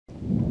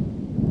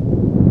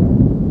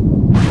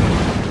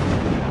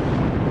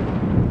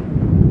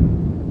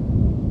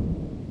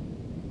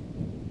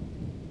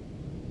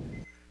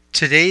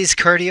Today's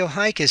cardio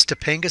hike is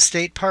Topanga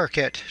State Park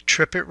at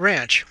Trippet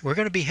Ranch. We're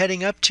going to be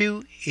heading up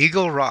to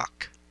Eagle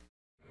Rock.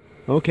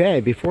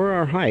 Okay, before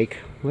our hike,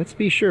 let's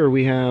be sure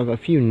we have a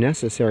few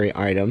necessary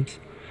items.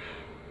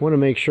 Want to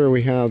make sure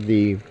we have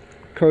the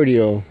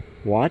cardio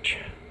watch.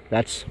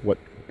 That's what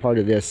part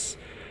of this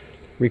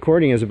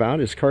recording is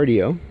about, is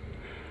cardio. In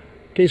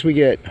case we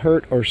get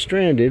hurt or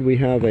stranded, we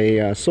have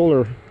a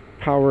solar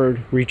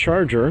powered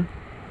recharger.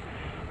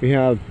 We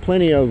have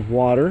plenty of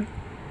water,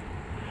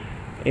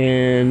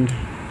 and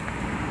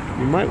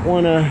you might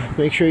want to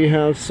make sure you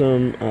have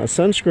some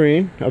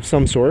sunscreen of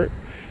some sort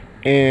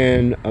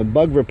and a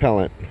bug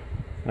repellent.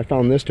 I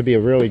found this to be a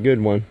really good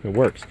one. It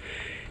works.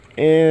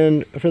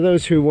 And for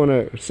those who want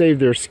to save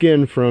their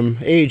skin from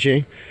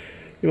aging,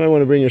 you might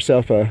want to bring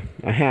yourself a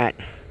hat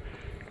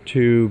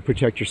to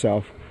protect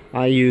yourself.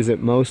 I use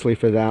it mostly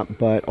for that,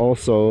 but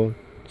also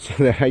so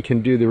that I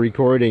can do the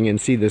recording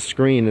and see the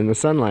screen in the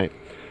sunlight.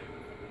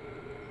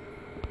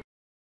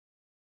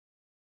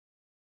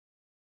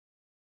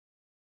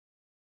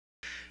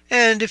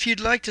 And if you'd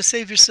like to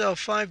save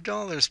yourself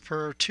 $5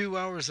 per 2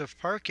 hours of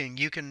parking,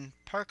 you can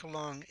park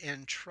along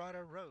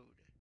Entrada Road.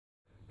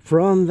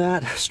 From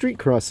that street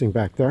crossing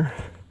back there,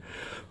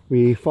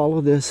 we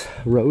follow this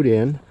road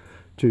in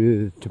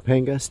to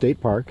Topanga State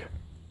Park.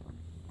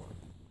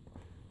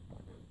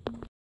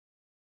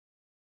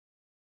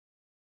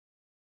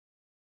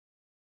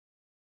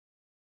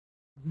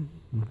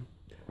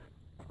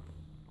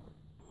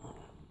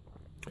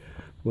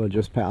 We'll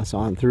just pass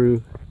on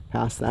through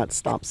past that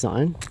stop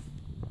sign.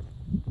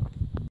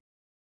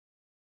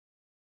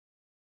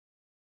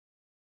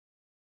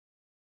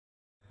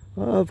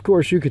 Of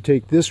course, you could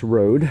take this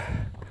road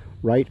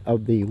right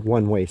of the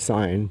one-way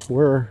sign.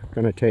 We're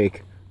going to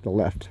take the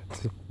left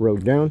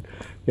road down,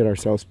 get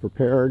ourselves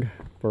prepared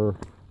for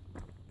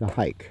the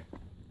hike.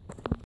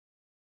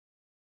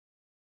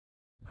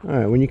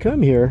 Alright, when you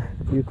come here,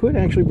 you could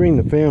actually bring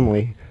the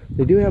family.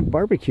 They do have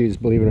barbecues,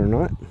 believe it or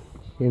not,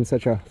 in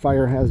such a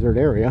fire hazard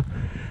area.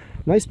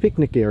 Nice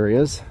picnic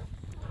areas.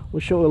 We'll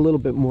show a little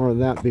bit more of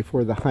that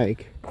before the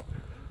hike.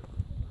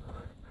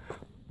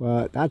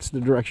 But that's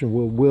the direction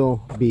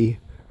we'll be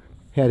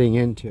heading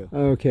into.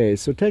 Okay,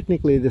 so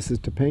technically this is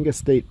Topanga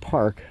State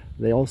Park.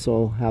 They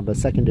also have a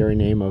secondary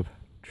name of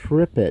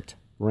Trippet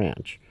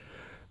Ranch.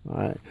 All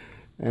right,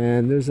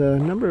 and there's a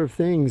number of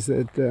things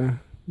that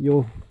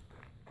you'll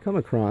come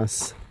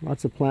across.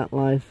 Lots of plant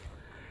life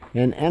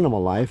and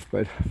animal life,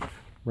 but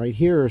right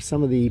here are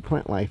some of the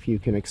plant life you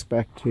can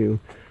expect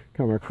to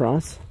come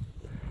across.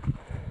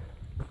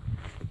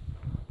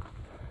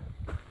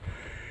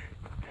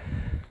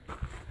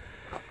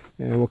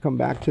 And we'll come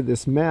back to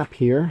this map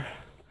here.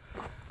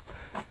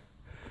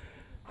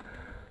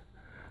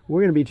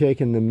 We're going to be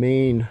taking the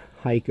main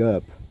hike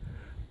up.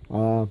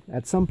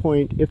 At some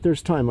point, if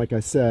there's time, like I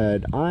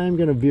said, I'm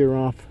going to veer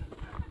off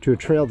to a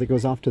trail that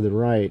goes off to the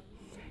right.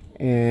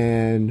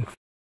 And,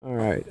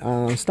 alright,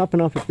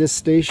 stopping off at this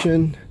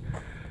station,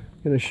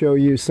 I'm going to show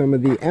you some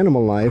of the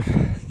animal life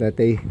that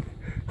they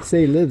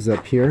say lives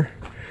up here.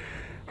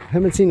 I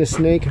haven't seen a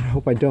snake, I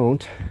hope I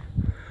don't.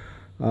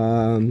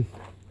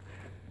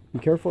 Be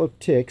careful of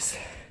ticks.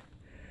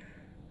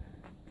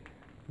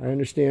 I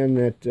understand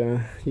that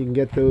you can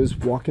get those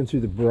walking through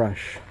the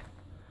brush.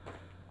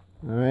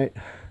 Alright.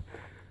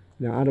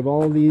 Now, out of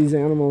all of these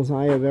animals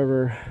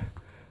that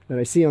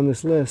I see on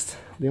this list,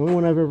 the only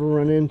one I've ever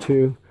run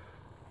into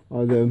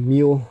are the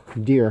mule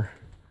deer,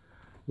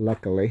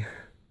 luckily.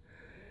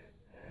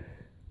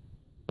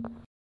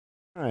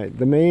 Alright,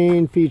 the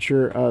main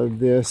feature of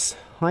this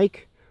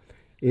hike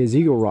is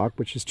Eagle Rock,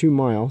 which is 2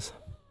 miles.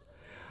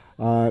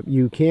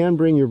 You can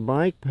bring your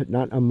bike, but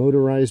not a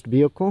motorized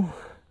vehicle.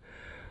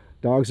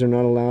 Dogs are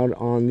not allowed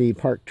on the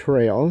park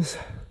trails,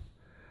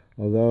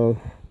 although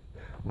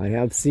I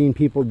have seen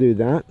people do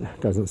that.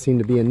 Doesn't seem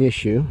to be an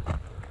issue.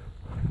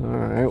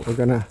 Alright,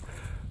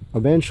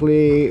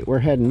 we're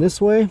heading this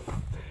way,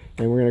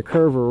 and we're going to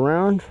curve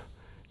around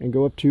and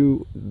go up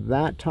to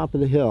that top of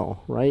the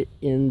hill, right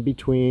in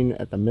between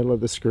at the middle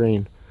of the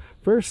screen.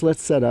 First,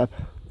 let's set up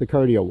the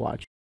cardio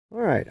watch.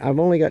 Alright, I've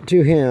only got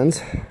 2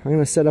 hands. I'm going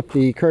to set up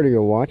the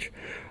cardio watch.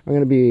 I'm going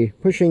to be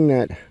pushing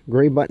that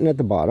gray button at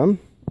the bottom.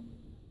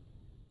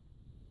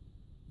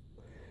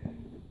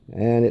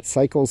 And it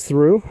cycles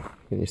through.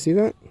 Can you see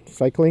that?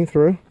 Cycling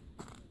through.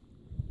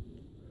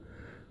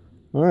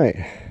 Alright.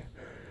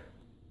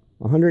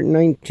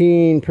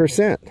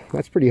 119%.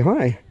 That's pretty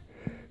high.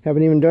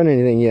 Haven't even done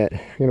anything yet.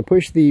 I'm going to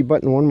push the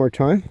button one more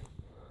time.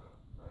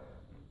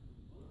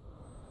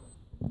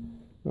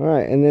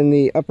 Alright, and then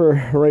the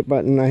upper right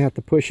button, I have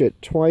to push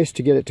it twice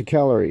to get it to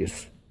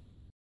calories.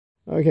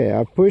 Okay,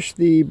 I've pushed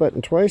the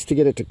button twice to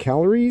get it to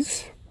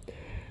calories.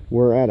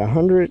 We're at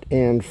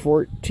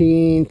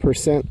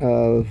 114%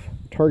 of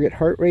target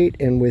heart rate,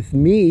 and with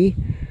me,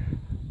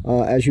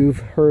 as you've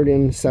heard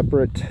in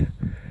separate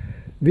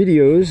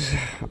videos,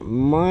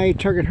 my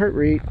target heart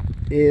rate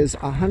is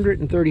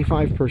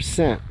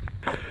 135%.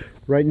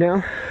 Right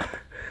now,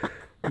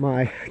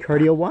 my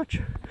cardio watch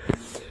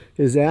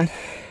is at,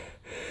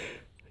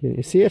 can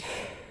you see it?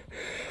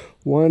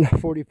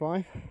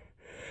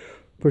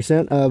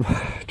 145% of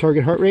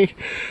target heart rate,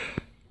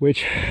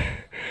 which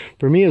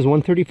for me is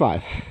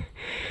 135.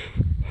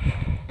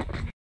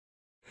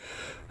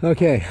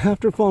 Okay,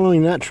 after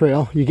following that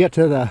trail, you get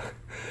to the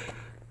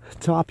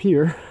top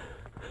here.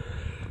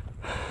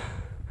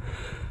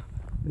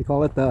 They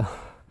call it the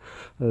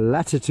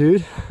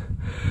latitude.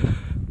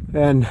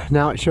 And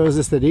now it shows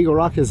us that Eagle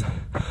Rock is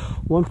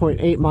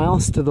 1.8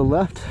 miles to the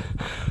left,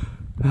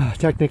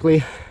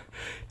 technically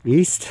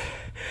east.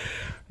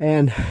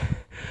 And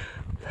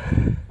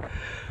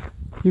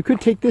you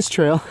could take this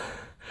trail.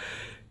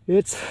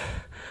 It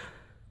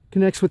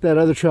connects with that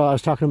other trail I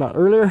was talking about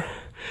earlier,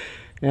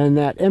 and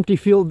that empty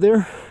field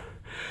there,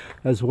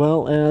 as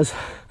well as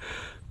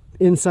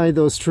inside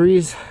those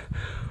trees,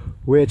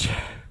 which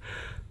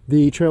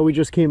the trail we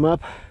just came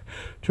up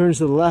turns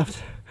to the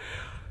left.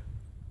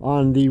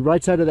 On the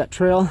right side of that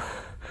trail,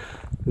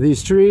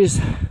 these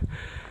trees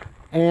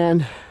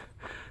and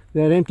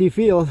that empty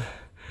field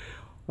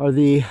are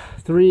the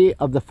 3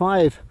 of the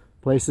 5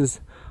 places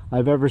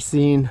I've ever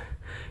seen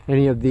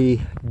any of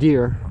the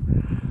deer.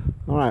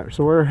 Alright,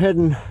 so we're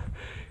heading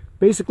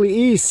basically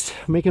east,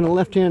 making a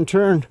left-hand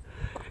turn,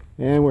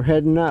 and we're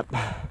heading up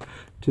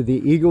to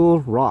the Eagle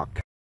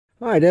Rock.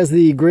 Alright, as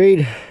the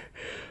grade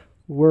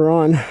we're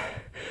on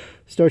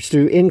starts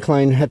to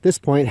incline at this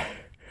point,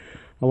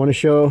 I want to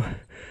show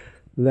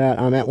that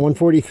I'm at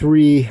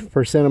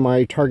 143% of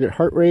my target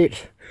heart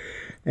rate,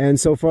 and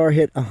so far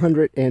hit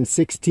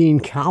 116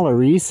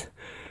 calories,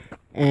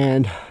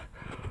 and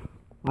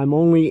I'm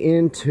only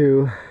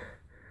into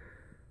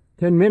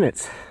 10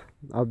 minutes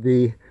of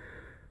the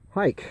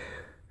hike.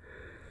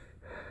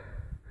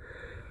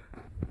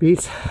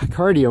 Beats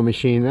cardio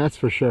machine, that's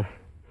for sure.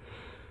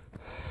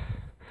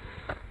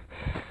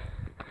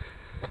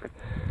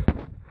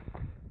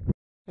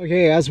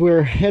 Okay, as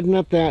we're heading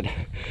up that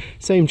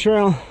same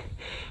trail,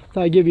 I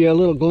thought I'd give you a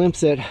little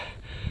glimpse at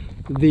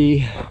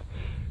the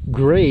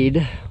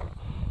grade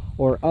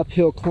or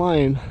uphill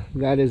climb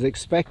that is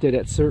expected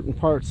at certain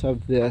parts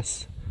of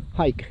this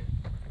hike.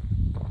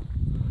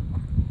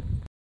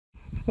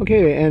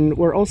 Okay, and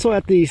we're also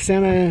at the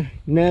Santa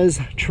Ynez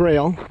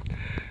Trail,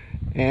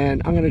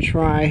 and I'm going to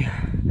try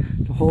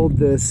to hold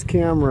this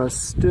camera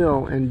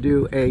still and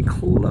do a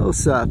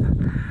close-up.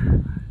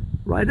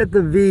 Right at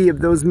the V of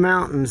those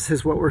mountains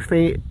is what we're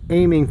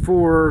aiming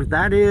for.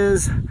 That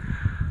is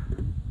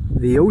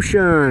the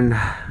ocean,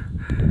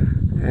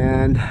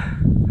 and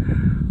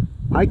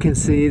I can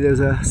see there's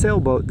a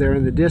sailboat there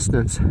in the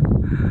distance. I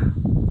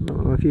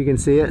don't know if you can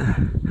see it.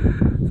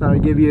 Thought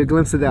I'd give you a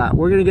glimpse of that.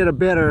 We're going to get a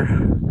better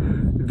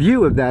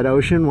view of that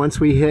ocean once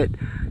we hit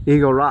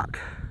Eagle Rock.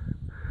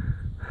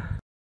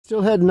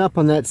 Still heading up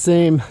on that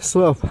same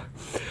slope,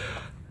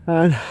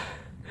 and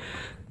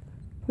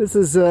this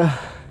is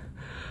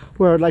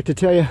where I'd like to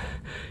tell you.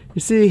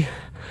 You see,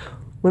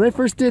 when I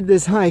first did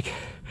this hike,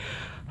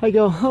 I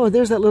go, oh,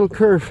 there's that little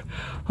curve.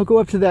 I'll go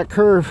up to that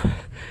curve,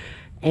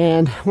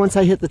 and once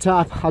I hit the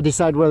top, I'll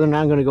decide whether or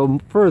not I'm going to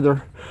go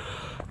further,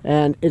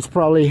 and it's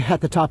probably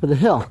at the top of the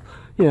hill.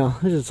 You know,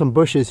 there's some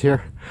bushes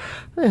here.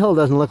 The hill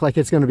doesn't look like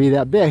it's going to be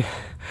that big.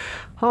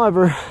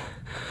 However,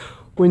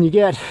 when you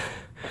get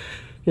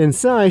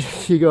inside,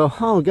 you go,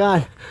 oh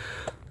God,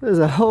 there's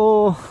a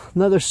whole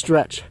another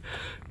stretch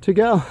to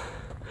go.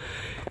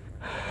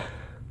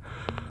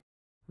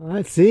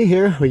 Let's see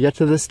here, we get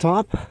to this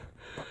top.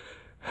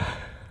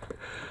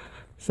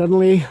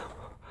 Suddenly,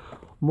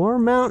 more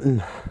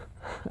mountain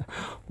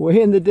way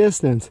in the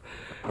distance.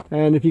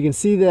 And if you can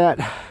see that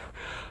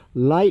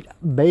light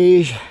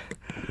beige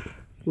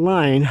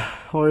line,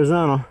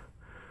 horizontal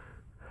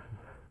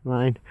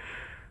line,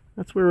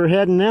 that's where we're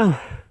heading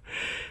now.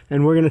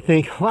 And we're going to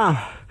think,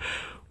 wow,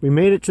 we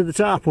made it to the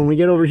top. When we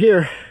get over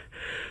here,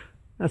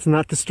 that's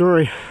not the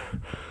story.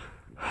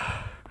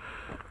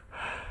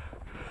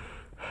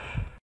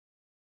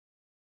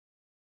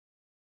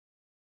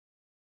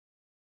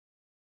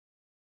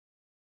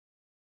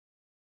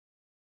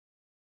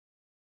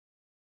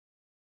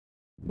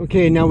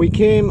 Okay, now we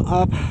came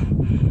up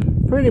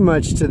pretty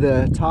much to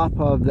the top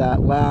of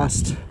that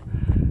last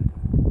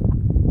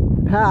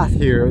path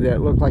here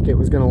that looked like it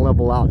was going to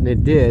level out, and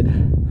it did.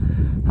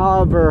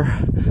 However,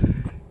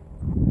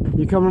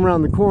 you come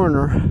around the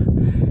corner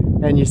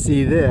and you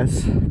see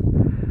this,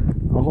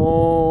 a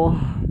whole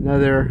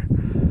another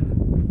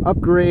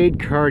upgrade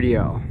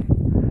cardio.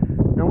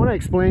 Now I want to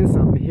explain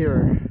something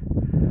here.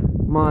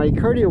 My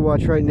cardio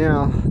watch right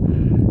now,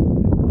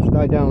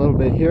 slide down a little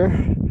bit here,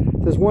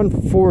 it says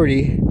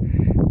 140.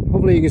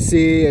 Hopefully you can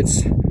see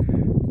it's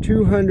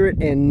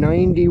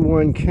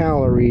 291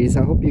 calories.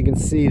 I hope you can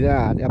see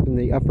that up in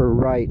the upper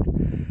right.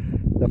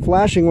 The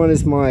flashing one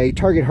is my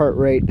target heart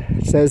rate.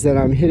 It says that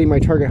I'm hitting my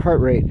target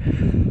heart rate.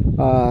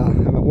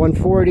 I'm at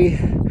 140. I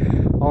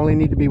only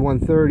need to be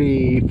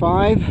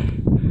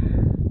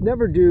 135.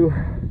 Never do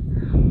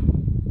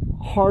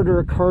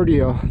harder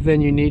cardio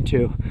than you need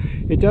to.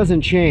 It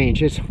doesn't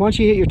change. It's once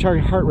you hit your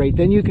target heart rate,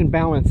 then you can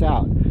balance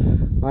out.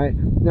 All right.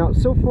 Now,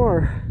 so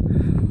far,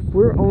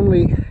 we're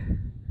only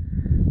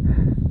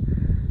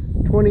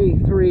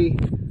 23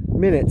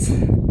 minutes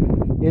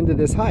into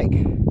this hike,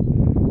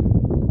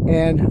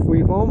 and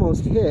we've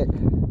almost hit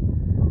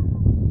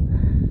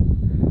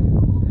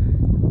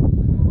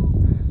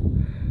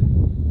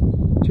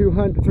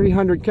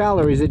 300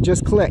 calories. It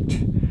just clicked.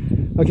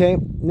 Okay,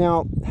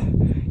 now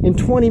in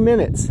 20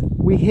 minutes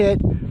we hit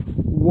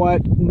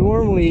what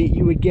normally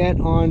you would get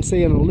on,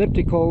 say, an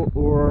elliptical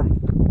or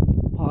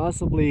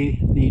possibly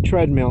the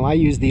treadmill. I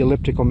use the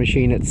elliptical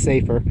machine, it's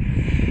safer.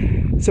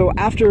 So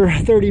after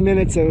 30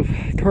 minutes of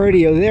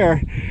cardio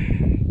there,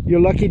 you're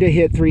lucky to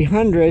hit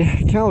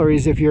 300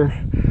 calories if you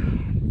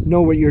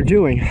know what you're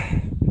doing.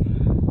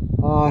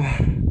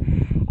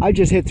 I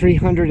just hit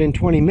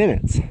 320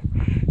 minutes.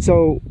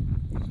 So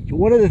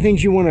one of the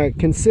things you want to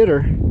consider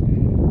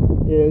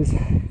is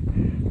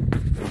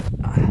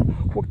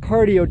what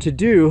cardio to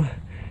do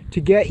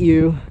to get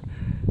you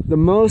the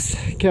most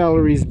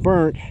calories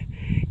burnt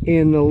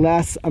in the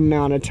less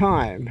amount of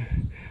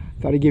time.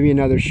 Thought I'd give you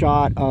another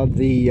shot of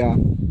the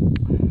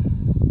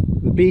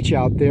beach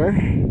out there.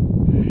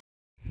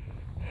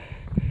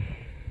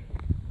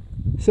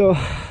 So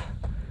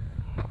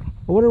I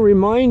want to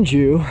remind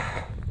you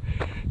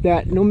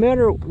that no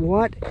matter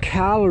what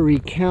calorie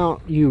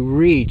count you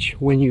reach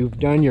when you've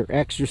done your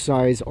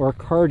exercise or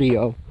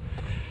cardio,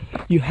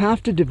 you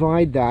have to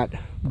divide that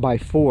by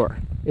 4.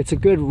 It's a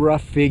good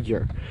rough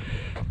figure.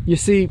 You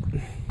see,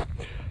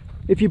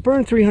 if you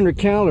burn 300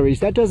 calories,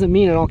 that doesn't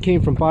mean it all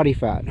came from body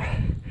fat.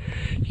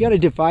 You got to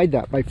divide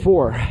that by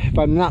 4. If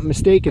I'm not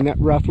mistaken, that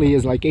roughly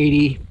is like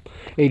 80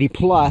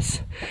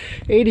 plus.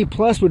 80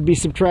 plus would be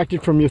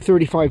subtracted from your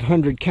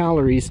 3,500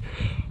 calories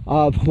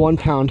of 1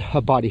 pound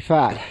of body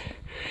fat.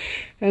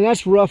 And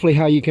that's roughly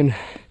how you can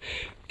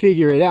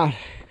figure it out.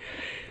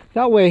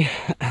 That way,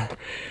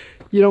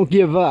 you don't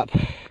give up.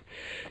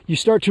 You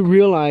start to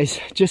realize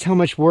just how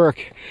much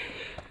work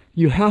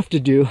you have to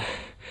do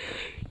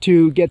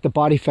to get the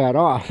body fat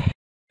off.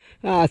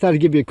 I thought I'd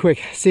give you a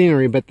quick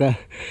scenery, but the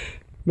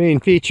main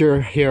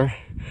feature here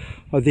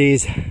are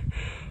these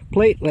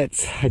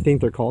platelets, I think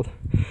they're called,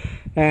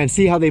 and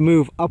see how they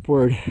move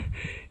upward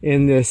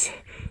in this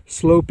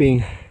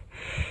sloping.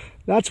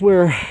 That's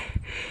where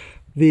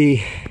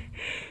the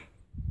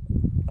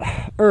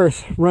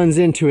earth runs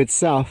into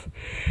itself,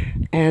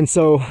 and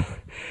so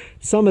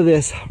some of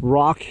this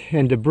rock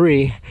and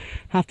debris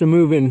have to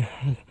move in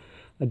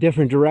a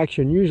different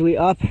direction, usually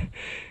up,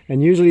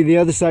 and usually the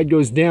other side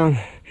goes down.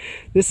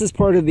 This is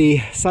part of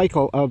the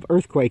cycle of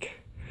earthquake.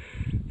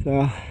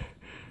 So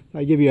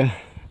I'll give you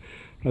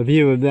a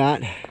view of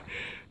that.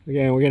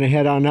 Again, we're going to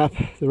head on up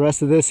the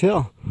rest of this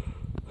hill.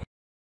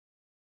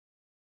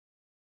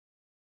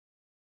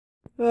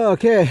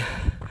 Okay,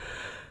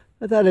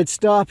 I thought I'd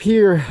stop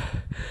here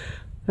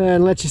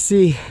and let you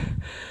see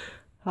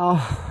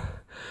how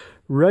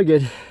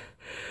rugged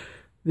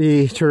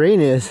the terrain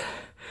is.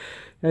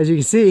 As you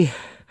can see,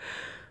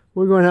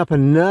 we're going up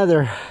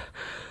another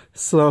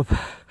slope,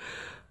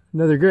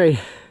 another grade.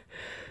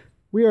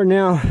 We are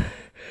now,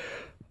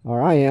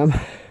 or I am,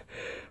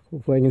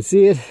 hopefully I can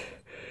see it,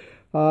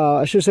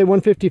 I should say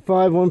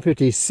 155,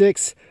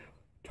 156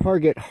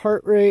 target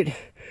heart rate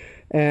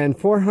and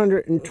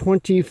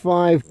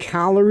 425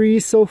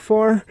 calories so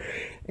far,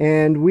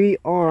 and we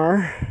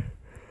are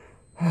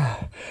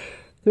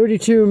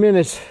 32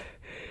 minutes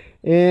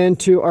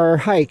into our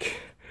hike.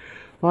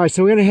 All right,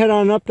 so we're gonna head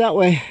on up that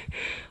way.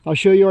 I'll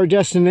show you our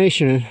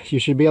destination. You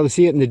should be able to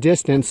see it in the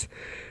distance.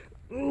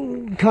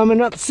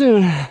 Coming up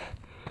soon.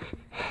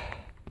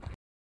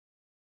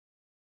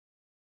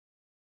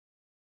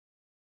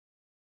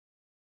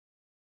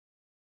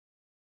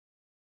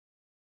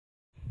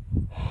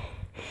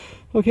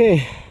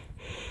 Okay,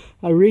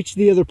 I reached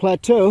the other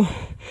plateau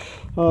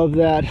of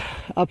that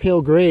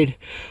uphill grade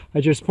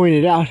I just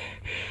pointed out.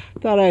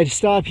 Thought I'd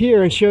stop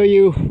here and show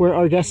you where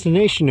our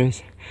destination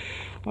is.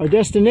 Our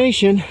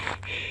destination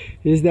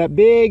is that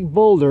big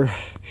boulder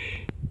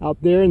out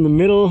there in the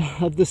middle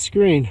of the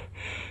screen.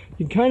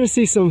 You can kind of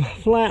see some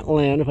flat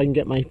land, if I can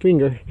get my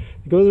finger.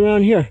 It goes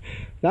around here.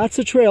 That's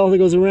a trail that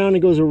goes around. It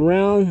goes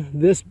around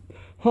this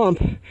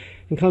hump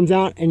and comes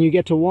out, and you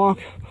get to walk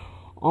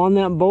on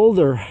that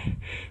boulder.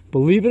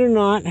 Believe it or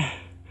not,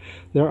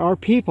 there are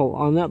people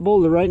on that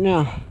boulder right now.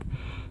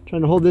 I'm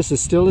trying to hold this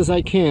as still as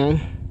I can,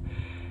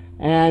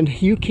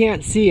 and you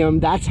can't see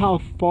them. That's how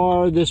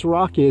far this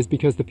rock is,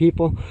 because the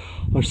people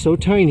are so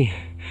tiny.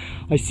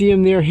 I see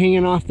them there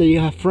hanging off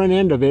the front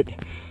end of it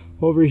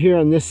over here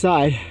on this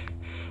side,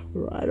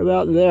 right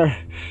about there,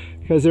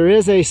 because there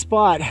is a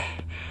spot,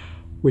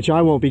 which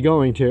I won't be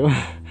going to,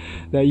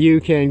 that you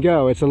can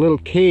go. It's a little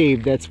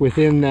cave that's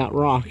within that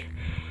rock.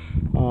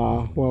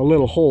 Well, a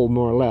little hole,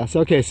 more or less.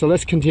 Okay, so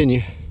let's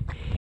continue.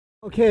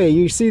 Okay,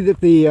 you see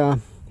that the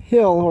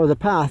hill, or the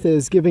path,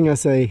 is giving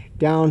us a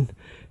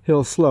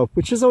downhill slope,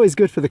 which is always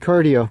good for the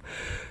cardio.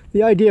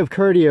 The idea of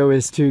cardio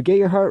is to get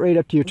your heart rate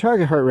up to your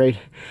target heart rate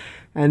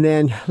and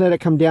then let it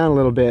come down a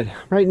little bit.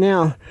 Right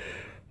now,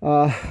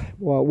 well,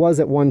 it was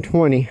at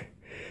 120.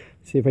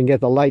 See if I can get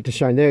the light to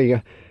shine. There you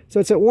go. So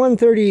it's at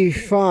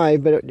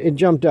 135, but it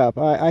jumped up.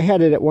 I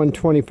had it at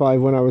 125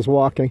 when I was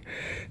walking.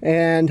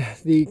 And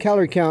the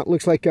calorie count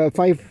looks like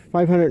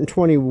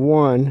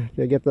 521.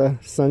 Did I get the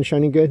sun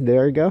shining good?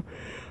 There we go.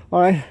 All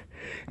right.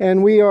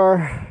 And we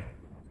are,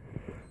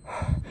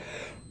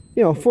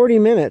 40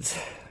 minutes.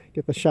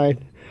 Get the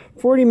shine.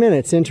 40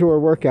 minutes into our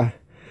workout.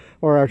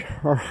 Or our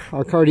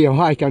cardio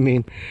hike, I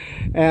mean.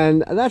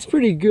 And that's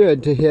pretty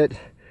good to hit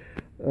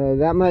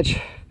that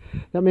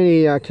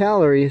many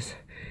calories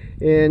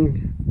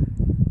in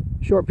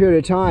a short period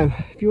of time.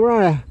 If you were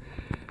on a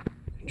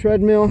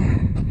treadmill,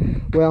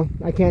 well,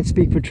 I can't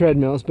speak for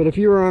treadmills, but if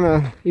you were on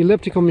an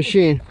elliptical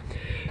machine,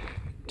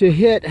 to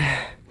hit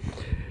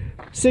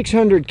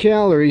 600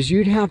 calories,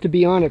 you'd have to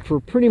be on it for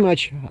pretty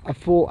much a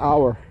full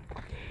hour.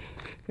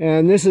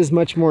 And this is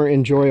much more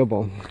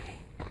enjoyable.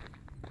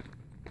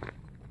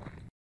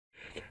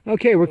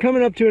 Okay, we're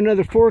coming up to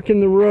another fork in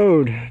the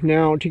road.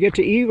 Now, to get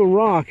to Eagle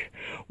Rock,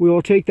 we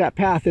will take that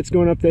path that's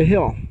going up the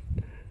hill.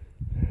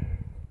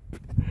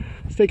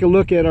 Let's take a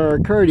look at our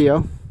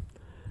cardio.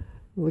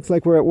 Looks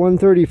like we're at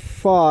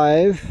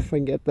 135, if I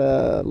can get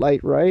the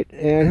light right.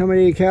 And how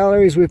many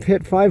calories? We've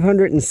hit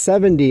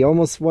 570,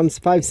 almost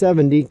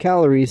 570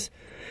 calories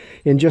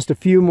in just a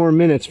few more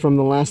minutes from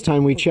the last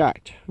time we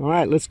checked. All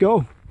right, let's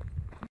go.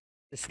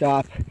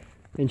 Stop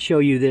and show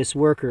you this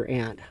worker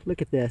ant.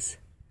 Look at this.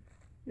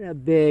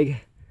 That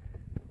big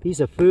piece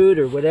of food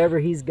or whatever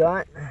he's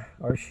got,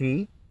 or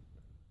she.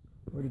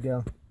 Where'd he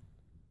go?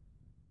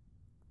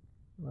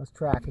 Lost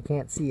track, I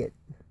can't see it.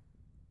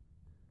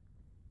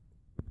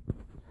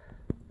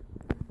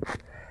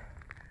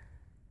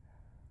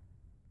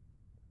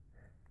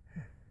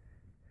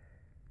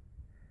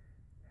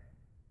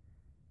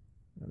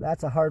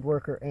 That's a hard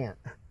worker ant.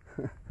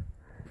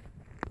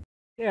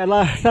 Yeah,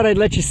 I thought I'd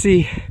let you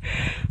see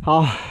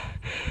how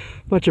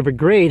much of a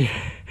grade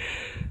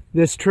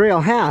this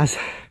trail has.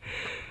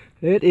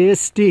 It is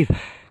steep.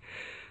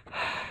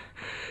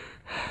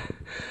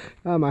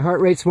 My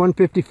heart rate's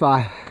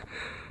 155.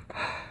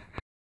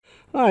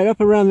 All right,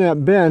 up around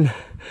that bend,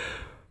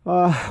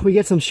 we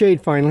get some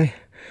shade finally,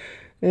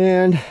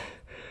 and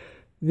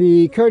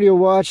the cardio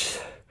watch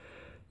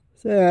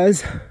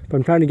says, if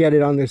I'm trying to get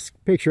it on this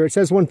picture, it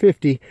says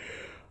 150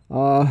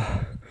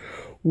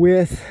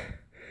 with,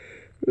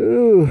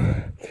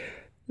 there's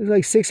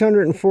like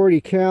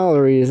 640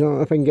 calories. I don't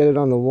know if I can get it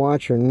on the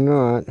watch or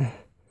not.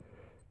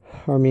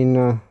 I mean,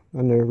 on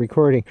the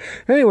recording.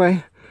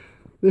 Anyway,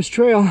 this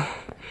trail,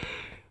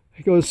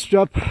 it goes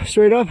up,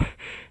 straight up,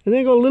 and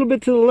then go a little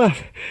bit to the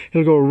left.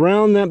 It'll go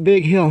around that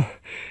big hill,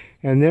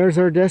 and there's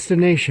our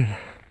destination.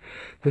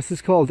 This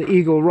is called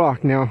Eagle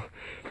Rock. Now,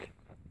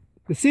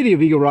 the city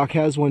of Eagle Rock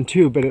has one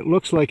too, but it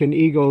looks like an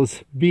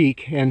eagle's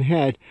beak and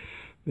head.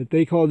 But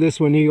they call this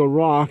one Eagle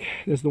Rock.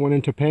 This is the one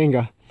in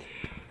Topanga.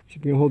 So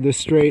you can hold this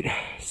straight,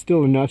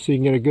 still enough so you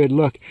can get a good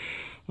look.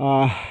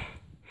 What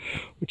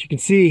you can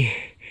see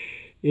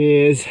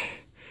is,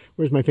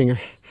 where's my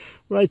finger?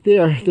 Right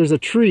there, there's a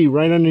tree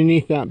right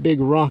underneath that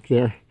big rock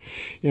there.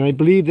 And I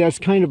believe that's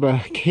kind of a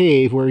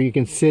cave where you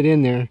can sit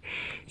in there.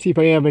 See if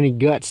I have any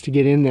guts to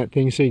get in that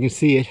thing so you can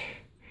see it.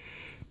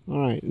 All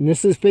right, and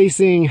this is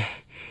facing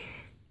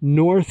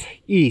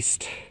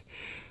northeast.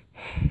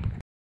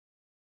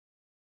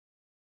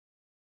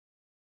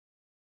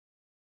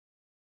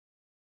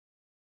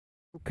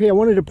 Okay, I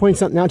wanted to point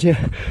something out to you.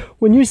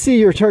 When you see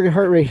your target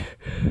heart rate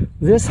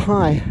this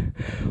high,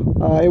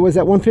 it was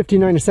at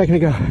 159 a second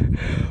ago,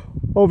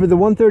 over the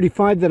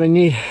 135 that I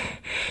need,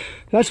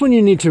 that's when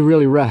you need to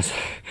really rest.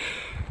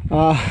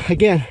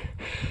 Again,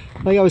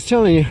 like I was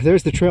telling you,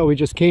 there's the trail we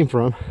just came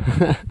from.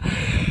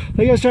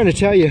 Like I was trying to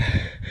tell you,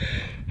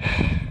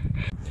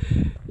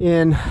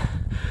 in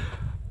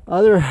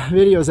other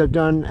videos I've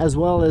done, as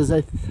well as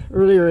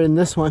earlier in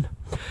this one,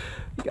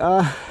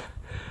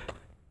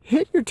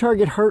 hit your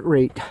target heart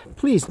rate.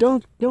 Please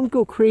don't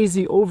go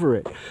crazy over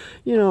it.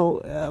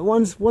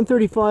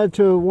 135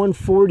 to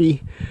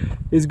 140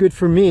 is good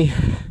for me.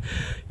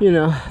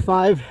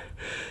 5,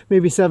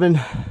 maybe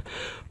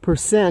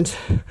 7%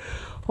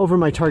 over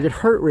my target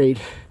heart rate,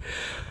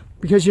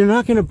 because you're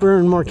not going to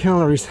burn more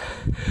calories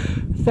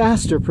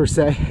faster per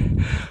se,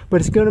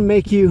 but it's going to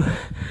make you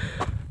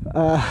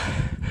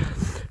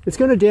it's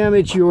going to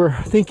damage your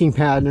thinking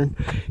pattern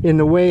in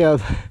the way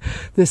of,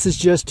 this is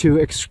just too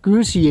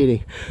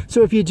excruciating.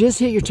 So if you just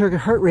hit your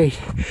target heart rate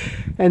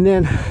and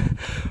then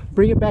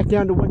bring it back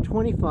down to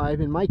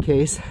 125 in my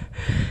case,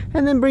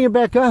 and then bring it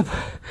back up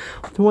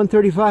to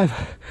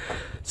 135,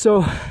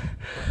 so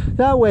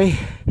that way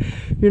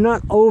you're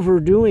not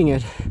overdoing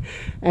it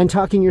and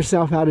talking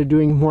yourself out of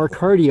doing more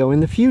cardio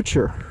in the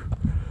future.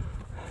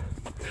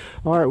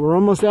 All right, we're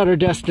almost at our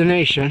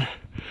destination.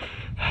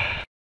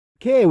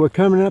 Okay, we're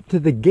coming up to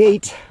the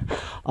gate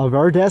of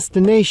our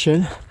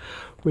destination,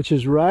 which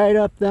is right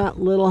up that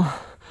little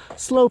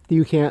slope that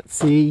you can't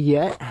see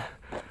yet.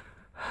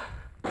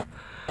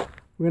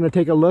 We're going to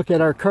take a look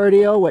at our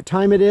cardio, what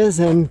time it is,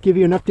 and give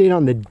you an update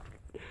on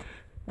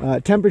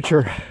the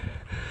temperature.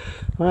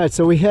 All right,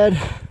 so we head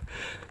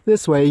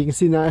this way. You can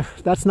see now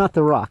that's not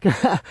the rock.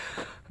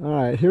 All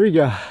right, here we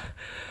go.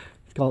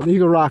 It's called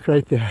Eagle Rock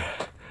right there.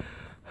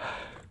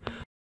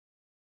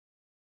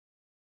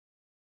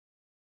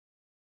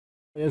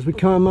 As we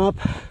come up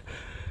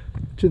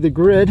to the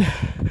grid,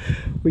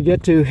 we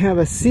get to have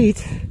a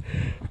seat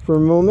for a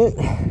moment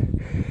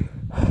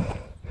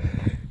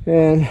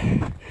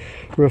and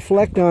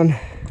reflect on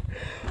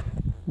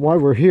why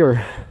we're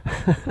here.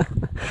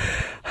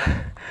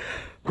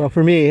 Well,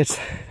 for me, it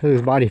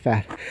was body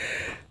fat.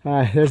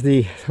 There's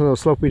the little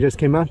slope we just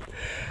came up,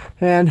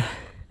 and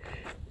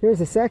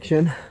here's a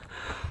section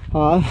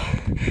of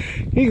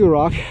Eagle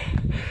Rock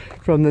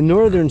from the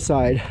northern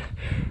side.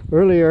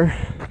 Earlier,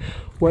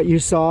 what you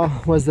saw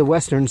was the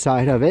western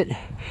side of it.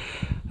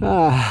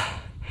 All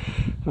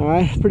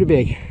right, it's pretty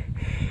big.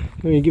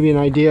 Let me give you an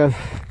idea of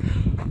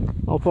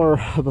how far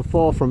of a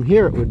fall from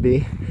here it would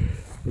be.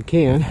 We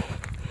can.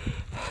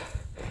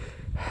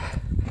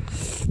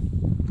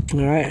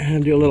 All right,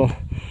 I'll do a little,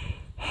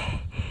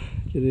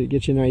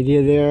 get you an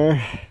idea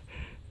there.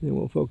 Then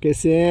we'll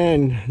focus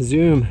in,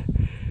 zoom.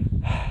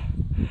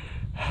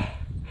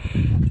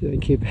 So I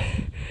keep,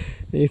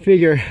 and you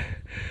figure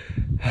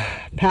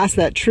past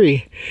that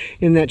tree,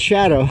 in that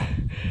shadow,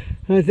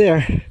 right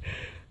there,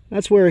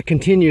 that's where it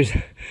continues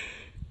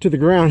to the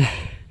ground.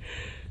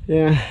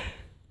 Yeah.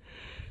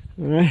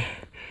 All right.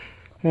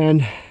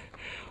 And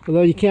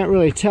although you can't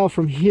really tell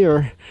from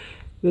here,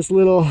 this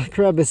little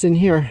crevice in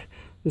here,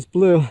 this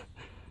blue,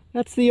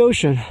 that's the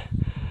ocean,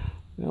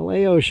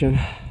 LA Ocean.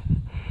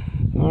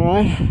 All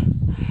right.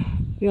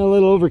 You got a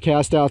little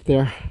overcast out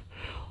there.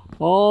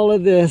 All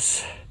of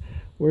this,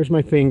 where's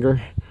my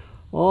finger?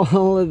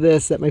 All of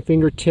this that my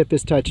fingertip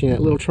is touching,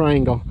 that little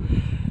triangle.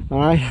 All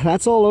right,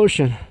 that's all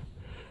ocean.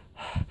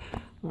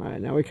 All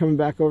right, now we're coming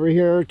back over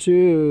here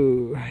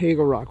to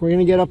Eagle Rock. We're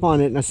gonna get up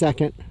on it in a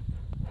second.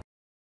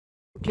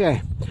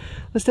 Okay,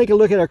 let's take a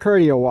look at our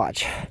cardio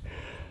watch.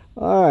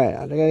 All right,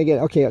 I gotta get,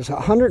 okay, it's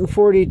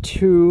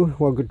 142,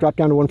 well, drop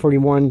down to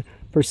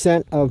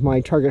 141% of my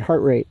target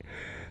heart rate.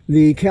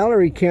 The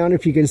calorie count,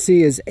 if you can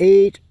see, is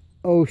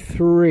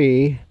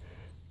 803.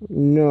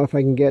 Know if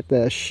I can get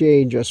the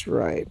shade just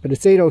right, but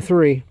it's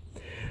 803.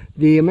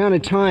 The amount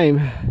of time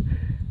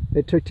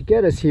it took to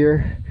get us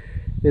here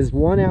is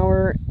 1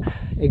 hour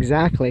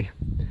exactly.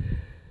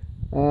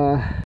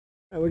 We're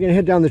gonna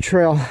head down the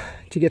trail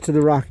to get to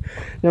the rock.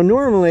 Now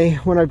normally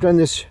when I've done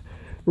this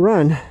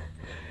run,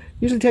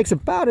 usually takes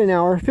about an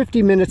hour,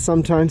 50 minutes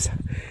sometimes,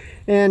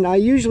 and I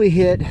usually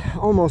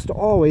almost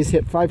always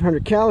hit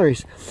 500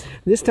 calories.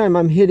 This time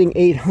I'm hitting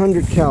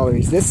 800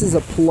 calories. This is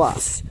a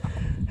plus,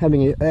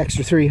 having an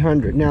extra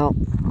 300. Now,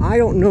 I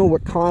don't know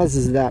what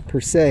causes that per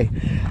se.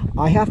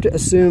 I have to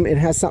assume it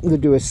has something to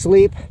do with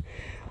sleep,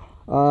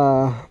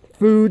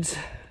 foods,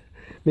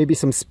 maybe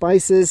some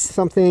spices,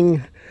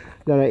 something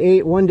that I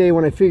ate one day.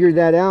 When I figured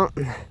that out,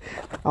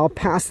 I'll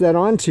pass that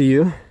on to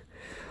you.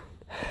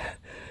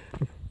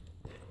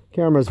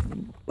 Camera's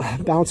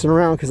bouncing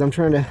around because I'm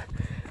trying to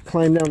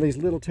climb down these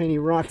little tiny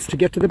rocks to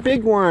get to the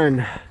big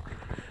one.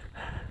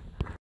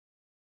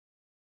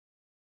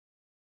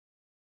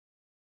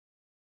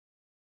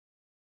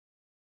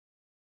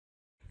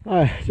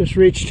 I just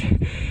reached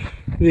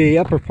the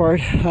upper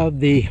part of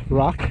the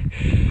rock.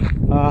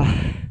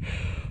 I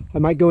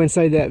might go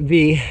inside that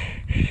V.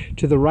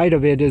 To the right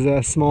of it is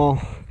a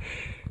small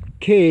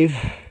cave.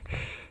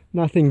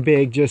 Nothing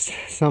big, just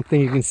something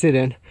you can sit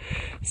in.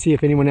 See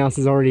if anyone else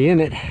is already in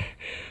it.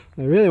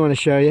 What I really want to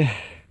show you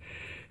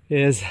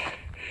is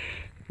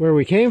where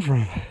we came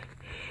from.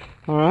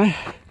 All right.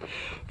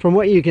 From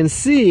what you can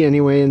see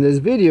anyway in this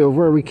video of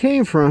where we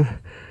came from,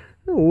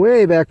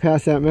 way back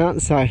past that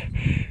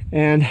mountainside.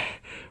 And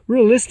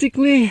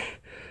realistically,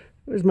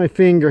 where's my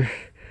finger?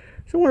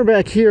 Somewhere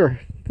back here.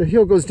 The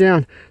hill goes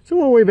down.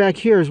 Somewhere way back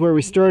here is where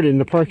we started in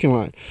the parking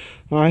lot.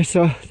 All right,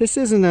 so this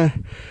isn't a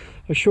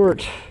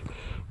short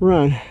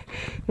run.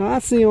 Now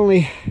that's the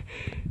only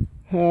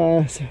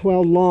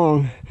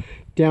long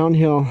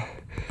downhill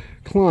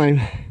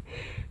climb.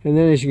 And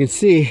then as you can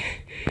see,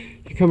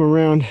 you come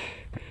around,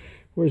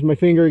 where's my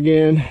finger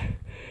again?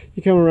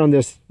 You come around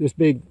this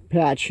big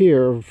patch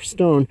here of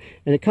stone,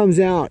 and it comes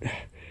out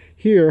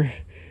here,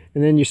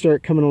 and then you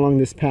start coming along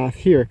this path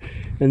here,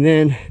 and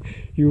then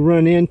you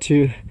run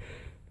into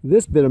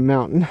this bit of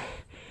mountain,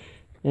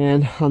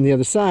 and on the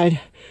other side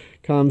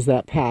comes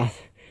that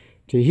path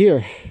to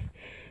here,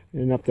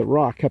 and up the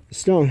rock, up the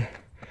stone.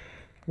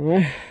 All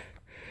right,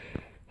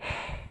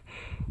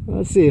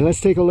 let's see,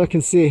 let's take a look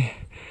and see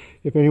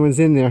if anyone's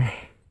in there.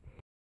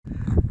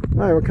 All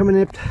right, we're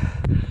coming up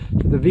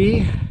to the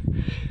V,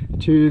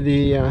 to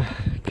the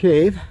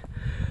cave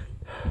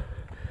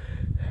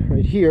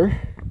right here.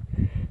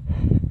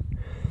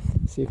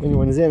 See if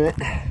anyone's in it.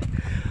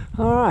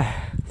 All right,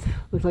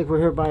 looks like we're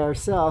here by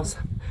ourselves.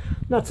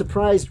 Not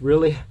surprised,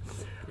 really.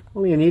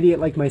 Only an idiot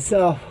like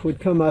myself would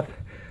come up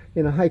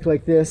in a hike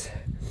like this,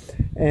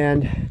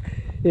 and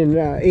in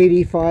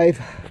 85,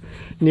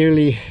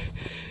 nearly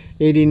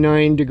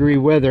 89 degree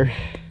weather.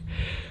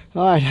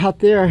 All right, out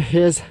there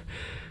is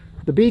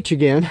the beach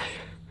again.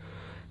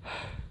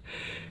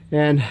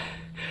 And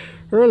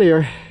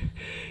earlier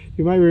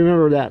You might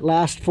remember that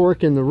last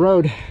fork in the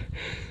road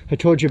I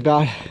told you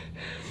about.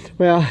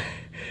 Well,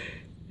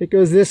 it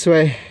goes this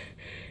way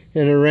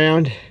and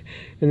around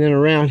and then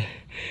around.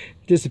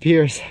 It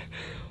disappears.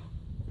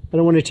 I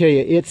don't want to tell you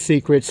its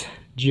secrets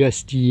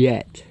just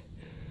yet.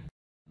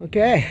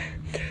 Okay,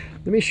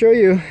 let me show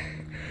you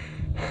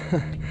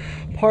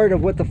part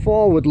of what the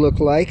fall would look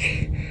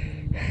like.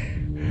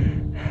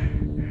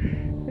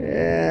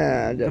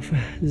 Yeah,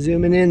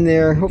 zooming in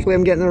there. Hopefully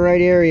I'm getting the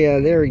right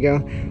area. There we go.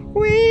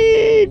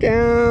 Way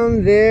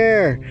down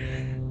there.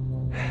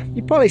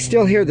 You probably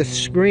still hear the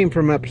scream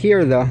from up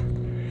here though.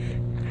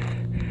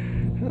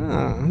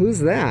 Ah, who's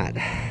that?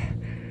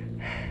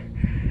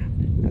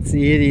 That's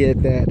the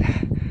idiot that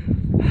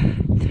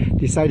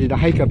decided to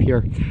hike up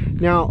here.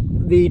 Now,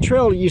 the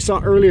trail you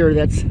saw earlier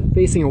that's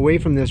facing away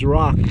from this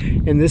rock,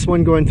 and this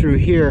one going through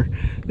here,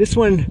 this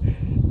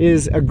one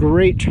is a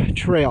great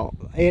trail.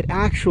 It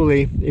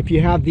actually, if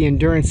you have the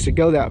endurance to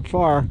go that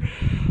far,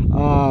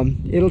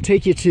 it'll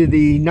take you to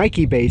the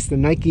Nike base, the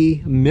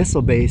Nike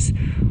missile base,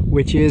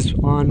 which is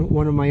on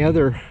one of my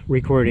other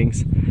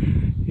recordings.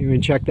 You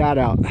can check that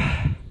out.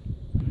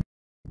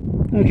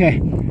 Okay,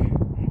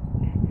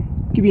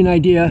 give you an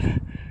idea of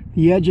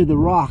the edge of the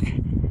rock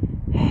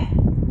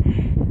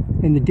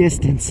and the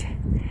distance.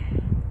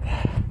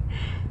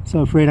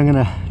 So afraid I'm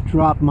gonna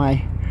drop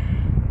my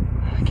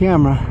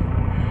camera,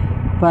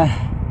 but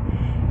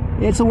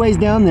it's a ways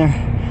down there.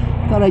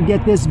 Thought I'd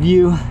get this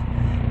view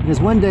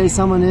because one day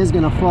someone is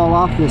gonna fall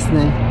off this thing,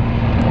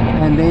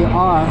 and they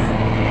are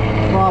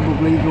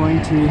probably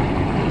going to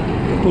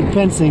put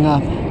fencing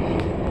up.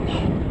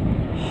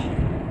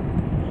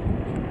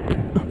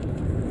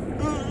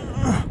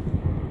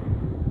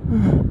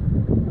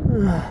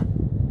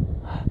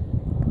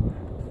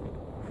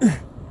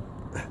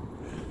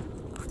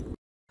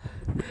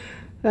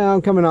 Now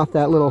I'm coming off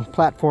that little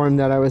platform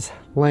that I was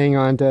laying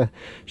on to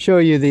show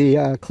you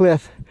the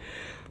cliff.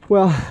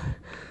 Well,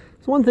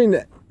 it's one thing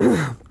that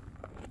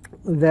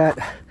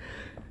that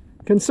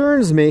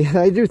concerns me,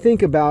 that I do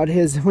think about,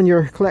 is when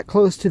you're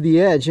close to the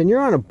edge and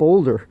you're on a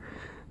boulder.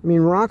 I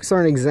mean, rocks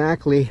aren't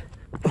exactly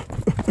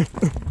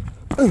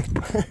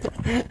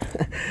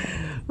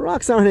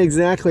rocks aren't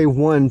exactly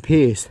one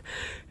piece,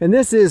 and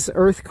this is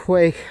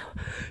earthquake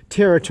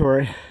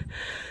territory.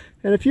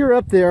 And if you're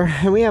up there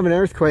and we have an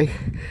earthquake,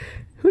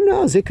 who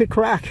knows, it could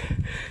crack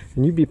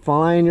and you'd be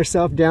flying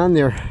yourself down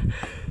there,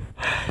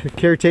 the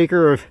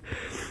caretaker of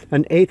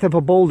 1/8 of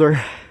a boulder.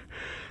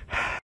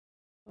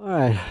 All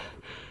right,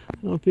 I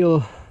don't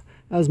feel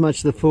as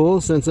much the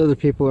fool since other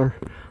people are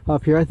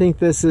up here. I think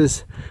this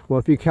is, well,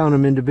 if you count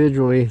them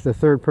individually, the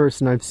third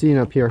person I've seen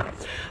up here.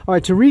 All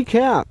right, to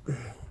recap,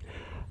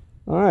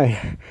 all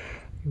right,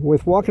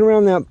 with walking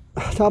around that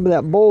top of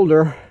that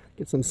boulder,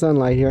 get some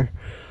sunlight here,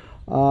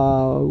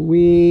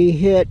 we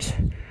hit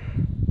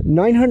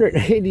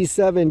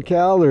 987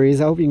 calories.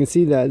 I hope you can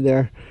see that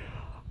there.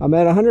 I'm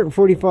at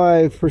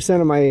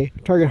 145% of my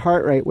target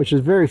heart rate, which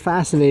is very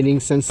fascinating,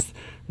 since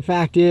the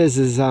fact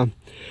is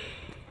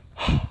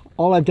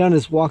all I've done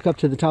is walk up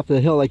to the top of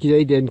the hill like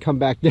they did and come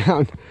back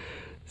down.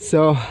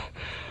 So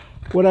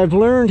what I've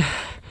learned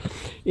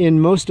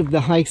in most of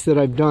the hikes that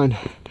I've done,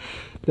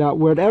 that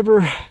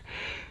whatever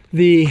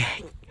the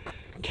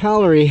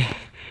calorie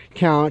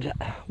count,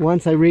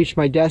 once I reach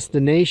my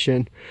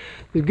destination,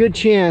 there's a good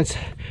chance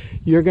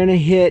you're going to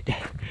hit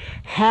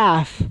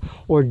half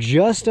or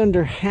just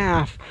under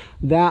half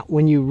that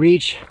when you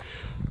reach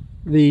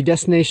the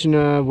destination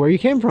where you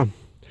came from.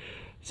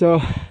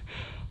 So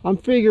I'm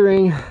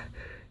figuring,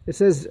 it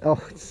says,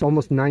 oh, it's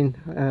almost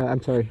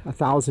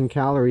 1,000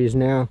 calories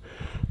now.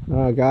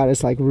 Oh God,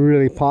 it's like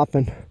really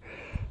popping.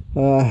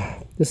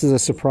 This is a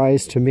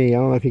surprise to me. I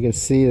don't know if you can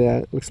see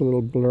that. It looks a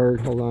little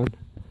blurred. Hold on.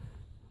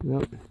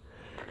 Nope.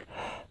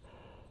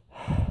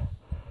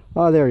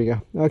 Oh, there you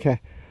go. Okay.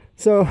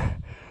 So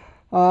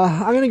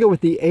I'm going to go with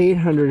the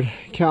 800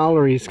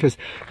 calories, because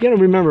you got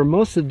to remember,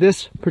 most of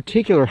this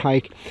particular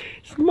hike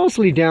is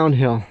mostly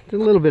downhill.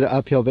 There's a little bit of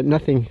uphill, but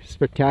nothing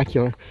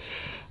spectacular.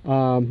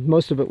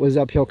 Most of it was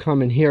uphill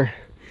coming here.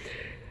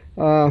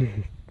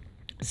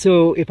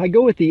 So if I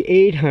go with the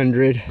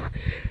 800,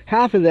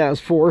 half of that is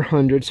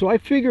 400. So I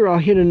figure I'll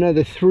hit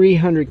another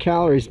 300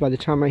 calories by the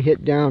time I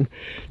hit down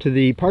to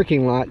the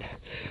parking lot.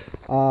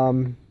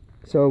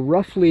 So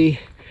roughly,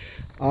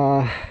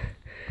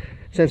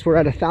 since we're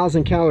at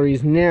 1,000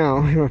 calories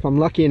now, if I'm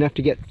lucky enough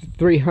to get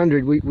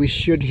 300, we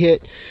should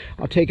hit,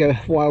 I'll take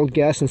a wild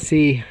guess and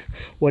see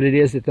what it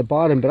is at the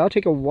bottom, but I'll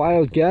take a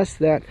wild guess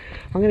that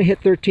I'm going to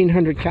hit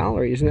 1,300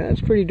 calories, and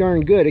that's pretty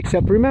darn good.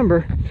 Except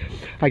remember,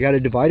 I got to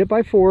divide it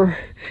by 4,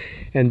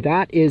 and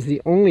that is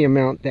the only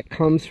amount that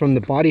comes from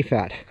the body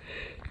fat.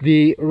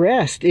 The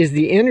rest is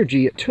the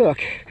energy it took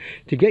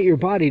to get your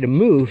body to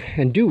move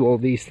and do all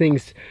these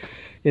things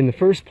in the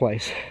first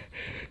place.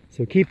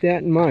 So keep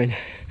that in mind.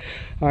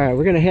 All right,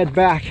 we're gonna head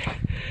back.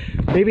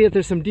 Maybe if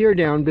there's some deer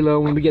down below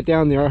when we get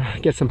down there,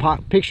 I'll get some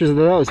pictures of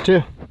those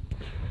too.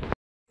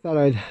 Thought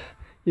I'd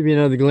give you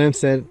another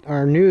glimpse at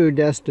our new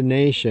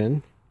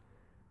destination.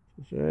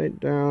 It's right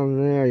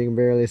down there, you can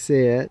barely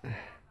see it.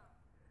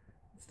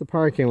 It's the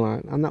parking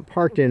lot. I'm not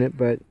parked in it,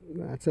 but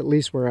that's at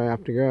least where I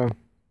have to go.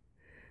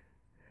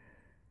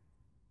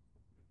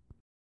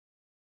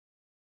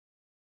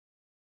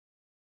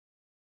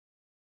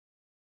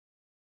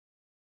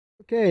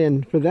 Okay,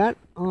 and for that,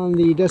 on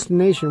the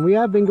destination, we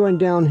have been going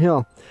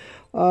downhill.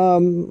 It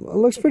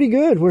looks pretty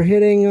good. We're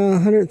hitting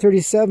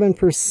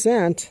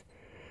 137%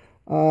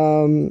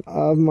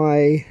 of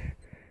my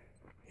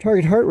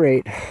target heart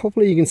rate.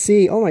 Hopefully you can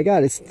see, oh my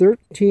god, it's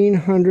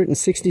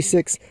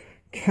 1,366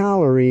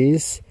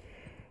 calories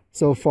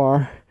so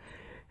far.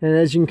 And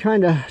as you can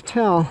kind of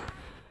tell,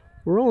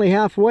 we're only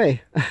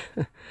halfway.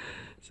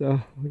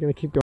 So we're going to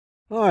keep going.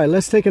 All right,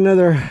 let's take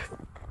another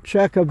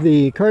check of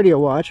the cardio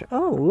watch.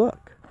 Oh, look.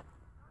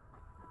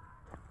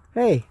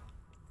 Hey,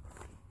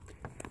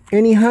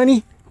 any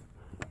honey?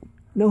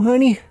 No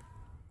honey?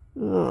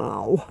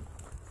 Oh.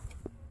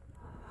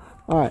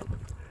 All right.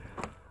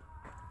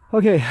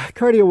 Okay,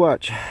 cardio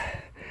watch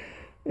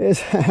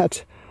is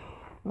at,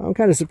 I'm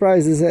kind of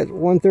surprised, is at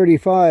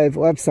 135.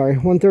 Well, I'm sorry,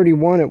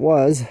 131 it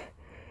was.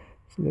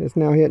 It's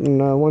now hitting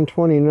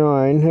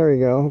 129. There we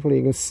go. Hopefully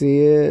you can see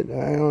it.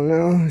 I don't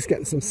know. It's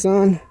getting some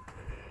sun.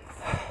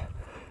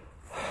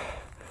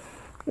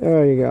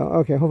 There you go.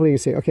 Okay, hopefully you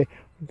can see it. Okay.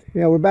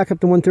 Yeah, we're back up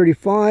to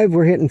 135.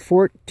 We're hitting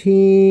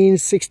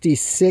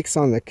 1466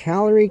 on the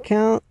calorie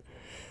count.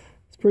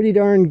 It's pretty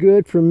darn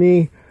good for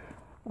me.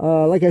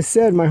 Like I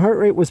said, my heart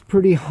rate was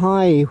pretty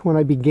high when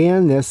I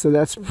began this, so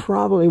that's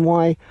probably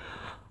why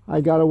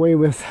I got away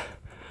with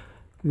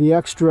the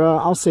extra,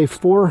 I'll say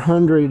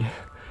 400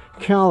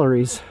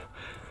 calories.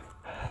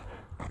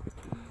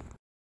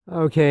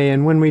 Okay,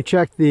 and when we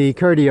checked the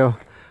cardio,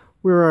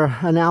 we were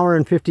an hour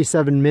and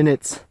 57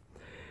 minutes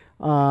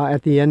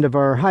at the end of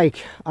our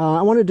hike.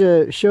 I wanted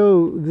to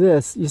show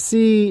this. You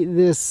see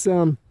this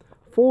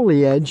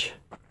foliage?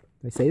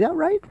 Did I say that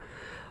right?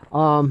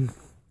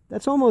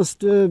 That's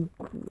almost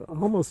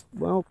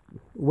well,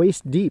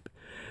 waist deep,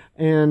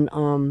 and it's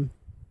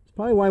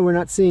probably why we're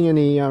not seeing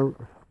any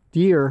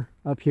deer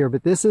up here.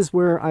 But this is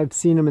where I've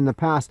seen them in the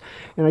past,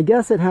 and I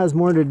guess it has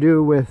more to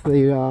do with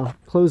the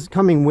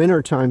coming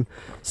winter time.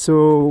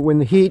 So when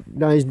the heat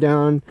dies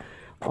down,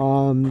 get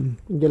a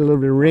little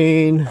bit of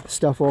rain,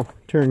 stuff will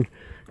turn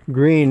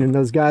green, and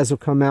those guys will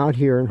come out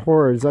here in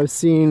hordes. I've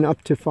seen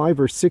up to 5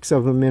 or 6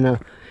 of them in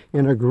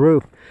a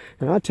group,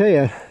 and I'll tell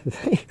you,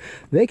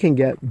 they can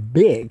get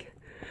big.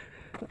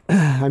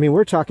 I mean,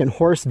 we're talking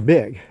horse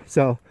big.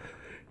 So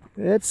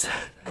it's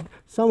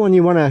someone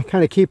you want to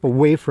kind of keep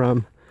away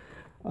from.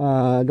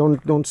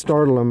 Don't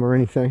startle them or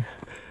anything.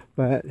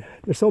 But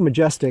they're so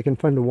majestic and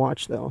fun to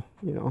watch, though.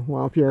 You know,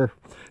 well, if you're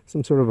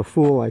some sort of a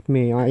fool like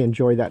me, I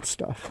enjoy that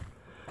stuff.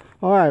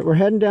 All right, we're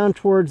heading down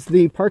towards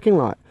the parking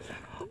lot.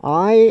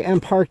 I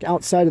am parked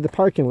outside of the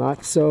parking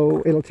lot,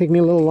 so it'll take me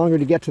a little longer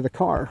to get to the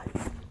car.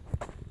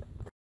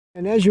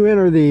 And as you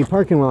enter the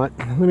parking lot,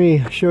 let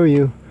me show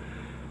you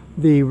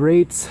the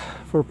rates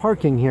for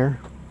parking here.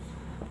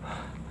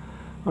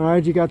 All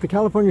right, you got the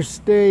California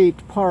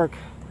State Park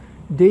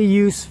day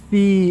use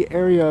fee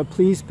area.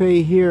 Please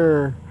pay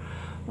here.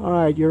 All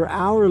right, your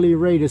hourly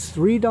rate is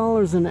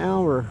 $3 an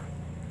hour.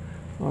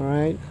 All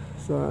right,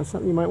 so that's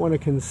something you might want to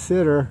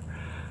consider.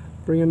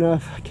 Bring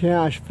enough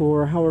cash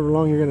for however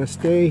long you're going to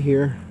stay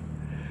here,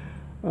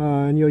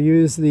 and you'll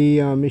use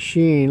the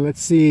machine.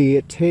 Let's see,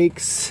 it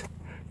takes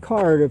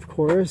card, of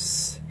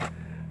course,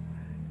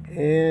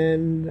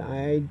 and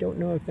I don't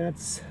know if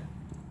that's,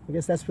 I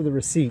guess that's for the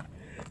receipt,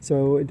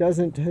 so it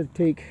doesn't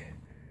take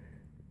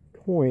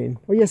coin.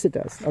 Oh yes, it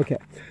does. Okay.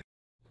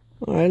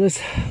 All right, let's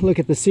look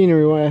at the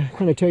scenery while I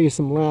kind of tell you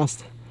some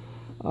last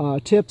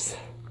tips,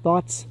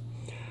 thoughts.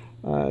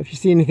 If you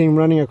see anything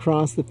running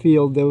across the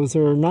field, those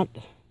are not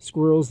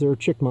squirrels, they're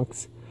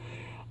chipmunks.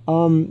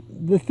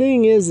 The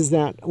thing is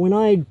that when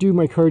I do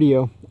my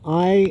cardio,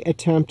 I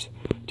attempt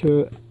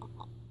to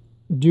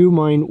do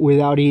mine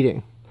without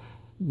eating.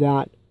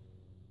 That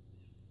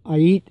I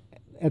eat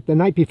at the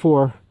night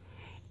before,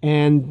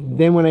 and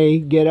then when I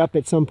get up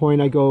at some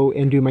point, I go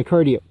and do my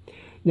cardio.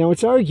 Now,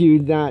 it's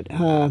argued that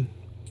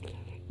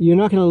you're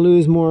not going to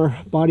lose more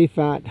body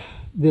fat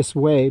this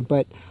way,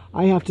 but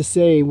I have to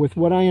say, with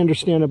what I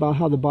understand about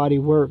how the body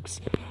works,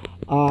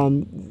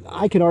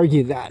 I could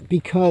argue that,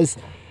 because,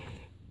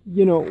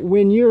 you know,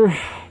 when you're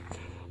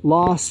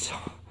lost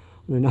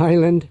on an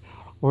island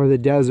or the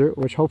desert,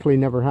 which hopefully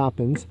never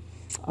happens,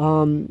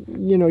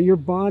 you know, your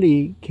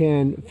body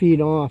can feed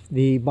off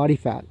the body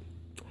fat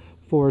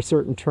for a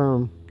certain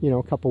term, you know,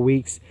 a couple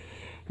weeks.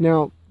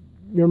 Now,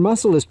 your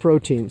muscle is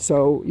protein,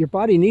 so your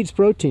body needs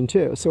protein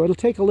too, so it'll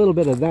take a little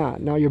bit of that.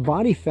 Now, your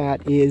body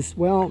fat is,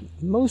 well,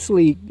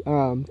 mostly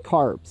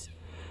carbs,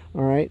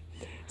 all right?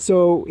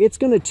 So it's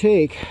going to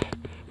take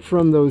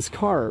from those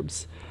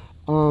carbs,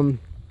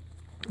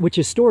 which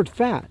is stored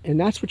fat, and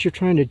that's what you're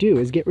trying to do,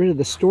 is get rid of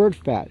the stored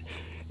fat.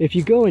 If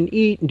you go and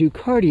eat and do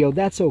cardio,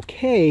 that's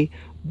okay,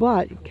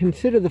 but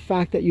consider the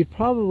fact that you'd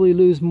probably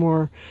lose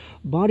more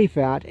body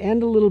fat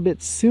and a little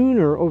bit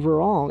sooner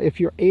overall if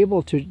you're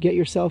able to get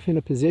yourself in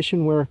a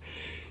position where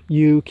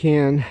you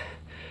can,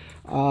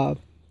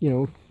 you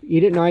know,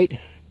 eat at night,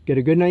 get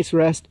a good night's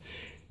rest,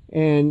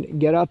 and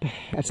get up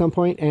at some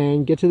point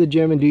and get to the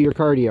gym and do your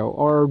cardio,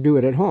 or do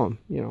it at home,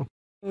 you know.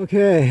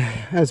 Okay,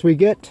 as we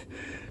get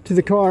to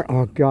the car,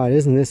 oh God,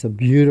 isn't this a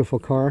beautiful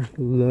car?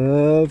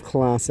 Love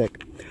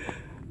classic.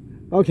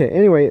 Okay,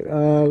 anyway,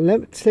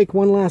 let's take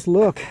one last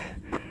look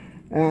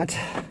at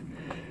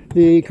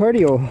the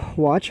cardio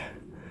watch,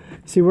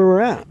 see where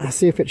we're at,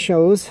 see if it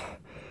shows.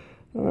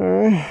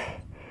 All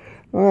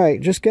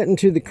right, just getting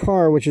to the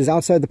car, which is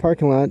outside the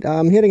parking lot.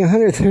 I'm hitting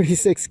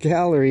 136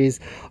 calories,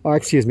 or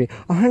excuse me,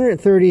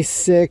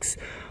 136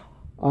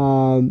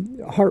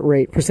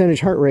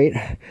 percentage heart rate,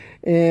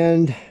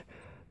 and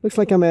looks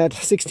like I'm at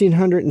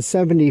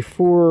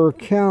 1,674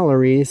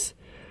 calories.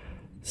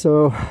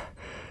 So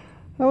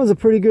that was a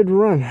pretty good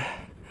run.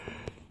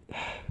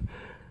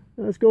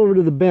 Let's go over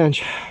to the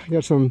bench. I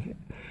got some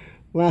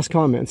last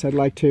comments I'd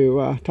like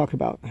to talk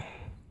about.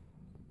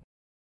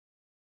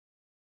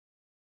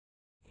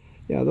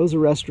 Yeah, those are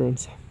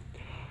restrooms.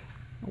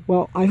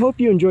 Well, I hope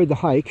you enjoyed the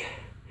hike.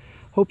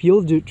 Hope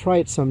you'll try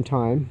it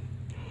sometime.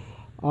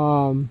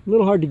 A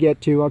little hard to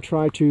get to. I'll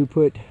try to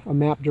put a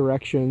map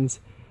directions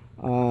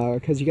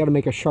because you got to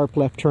make a sharp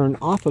left turn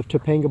off of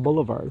Topanga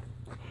Boulevard,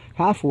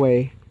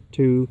 halfway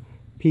to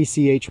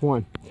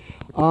PCH1.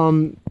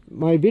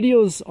 My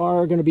videos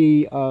are going to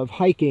be of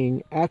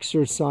hiking,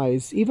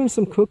 exercise, even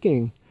some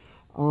cooking.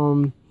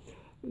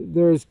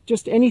 There's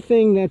just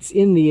anything that's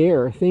in the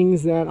air,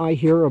 things that I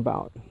hear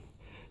about.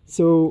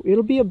 So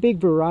it'll be a big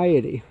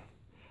variety.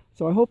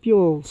 So I hope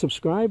you'll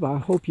subscribe. I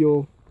hope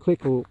you'll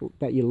click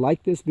that you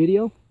like this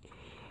video.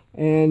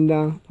 And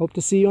hope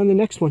to see you on the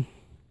next one.